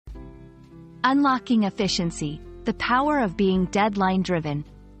Unlocking efficiency, the power of being deadline-driven.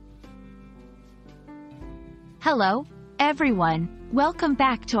 Hello, everyone. Welcome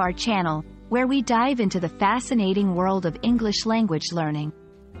back to our channel, where we dive into the fascinating world of English language learning.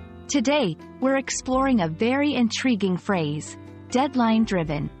 Today, we're exploring a very intriguing phrase,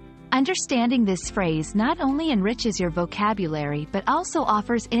 deadline-driven. Understanding this phrase not only enriches your vocabulary but also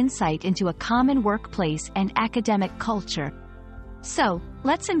offers insight into a common workplace and academic culture. So,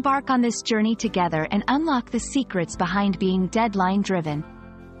 let's embark on this journey together and unlock the secrets behind being deadline-driven.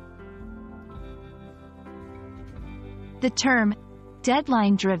 The term,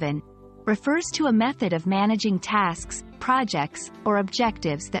 deadline-driven, refers to a method of managing tasks, projects, or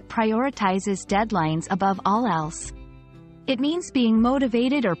objectives that prioritizes deadlines above all else. It means being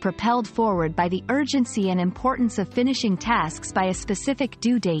motivated or propelled forward by the urgency and importance of finishing tasks by a specific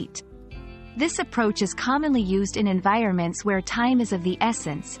due date. This approach is commonly used in environments where time is of the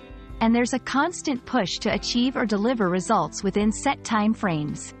essence, and there's a constant push to achieve or deliver results within set time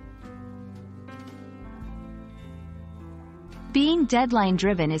frames. Being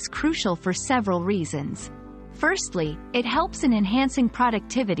deadline-driven is crucial for several reasons. Firstly, it helps in enhancing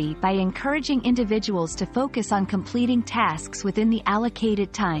productivity by encouraging individuals to focus on completing tasks within the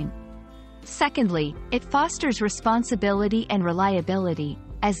allocated time. Secondly, it fosters responsibility and reliability,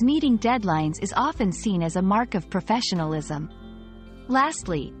 as meeting deadlines is often seen as a mark of professionalism.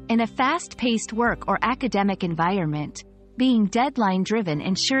 Lastly, in a fast-paced work or academic environment, being deadline-driven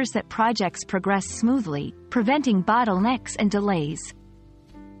ensures that projects progress smoothly, preventing bottlenecks and delays.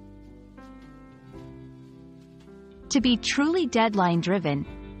 To be truly deadline-driven,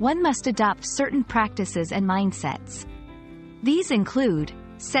 one must adopt certain practices and mindsets. These include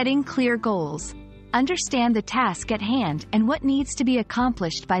setting clear goals, understand the task at hand and what needs to be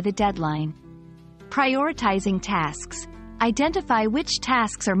accomplished by the deadline. Prioritizing tasks, identify which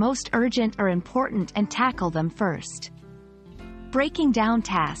tasks are most urgent or important and tackle them first. Breaking down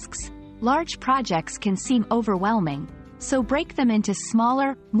tasks, large projects can seem overwhelming, so break them into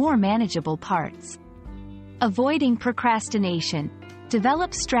smaller, more manageable parts. Avoiding procrastination,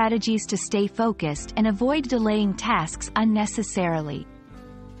 develop strategies to stay focused and avoid delaying tasks unnecessarily.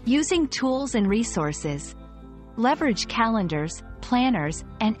 Using tools and resources, leverage calendars, planners,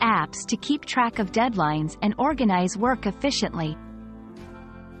 and apps to keep track of deadlines and organize work efficiently.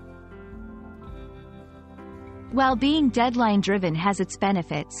 While being deadline-driven has its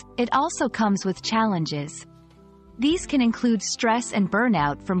benefits, it also comes with challenges. These can include stress and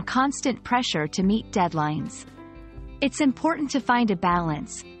burnout from constant pressure to meet deadlines. It's important to find a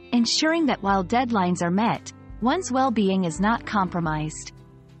balance, ensuring that while deadlines are met, one's well-being is not compromised.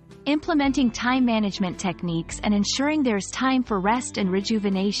 Implementing time management techniques and ensuring there's time for rest and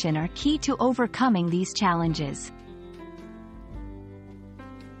rejuvenation are key to overcoming these challenges.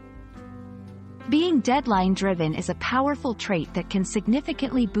 Being deadline-driven is a powerful trait that can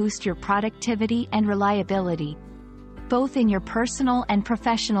significantly boost your productivity and reliability, both in your personal and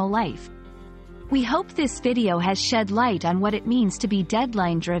professional life. We hope this video has shed light on what it means to be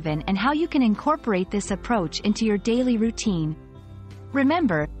deadline-driven and how you can incorporate this approach into your daily routine.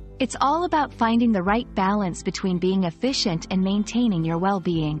 Remember, it's all about finding the right balance between being efficient and maintaining your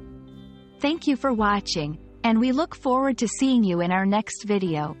well-being. Thank you for watching, and we look forward to seeing you in our next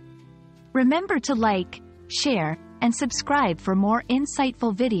video. Remember to like, share, and subscribe for more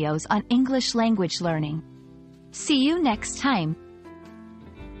insightful videos on English language learning. See you next time.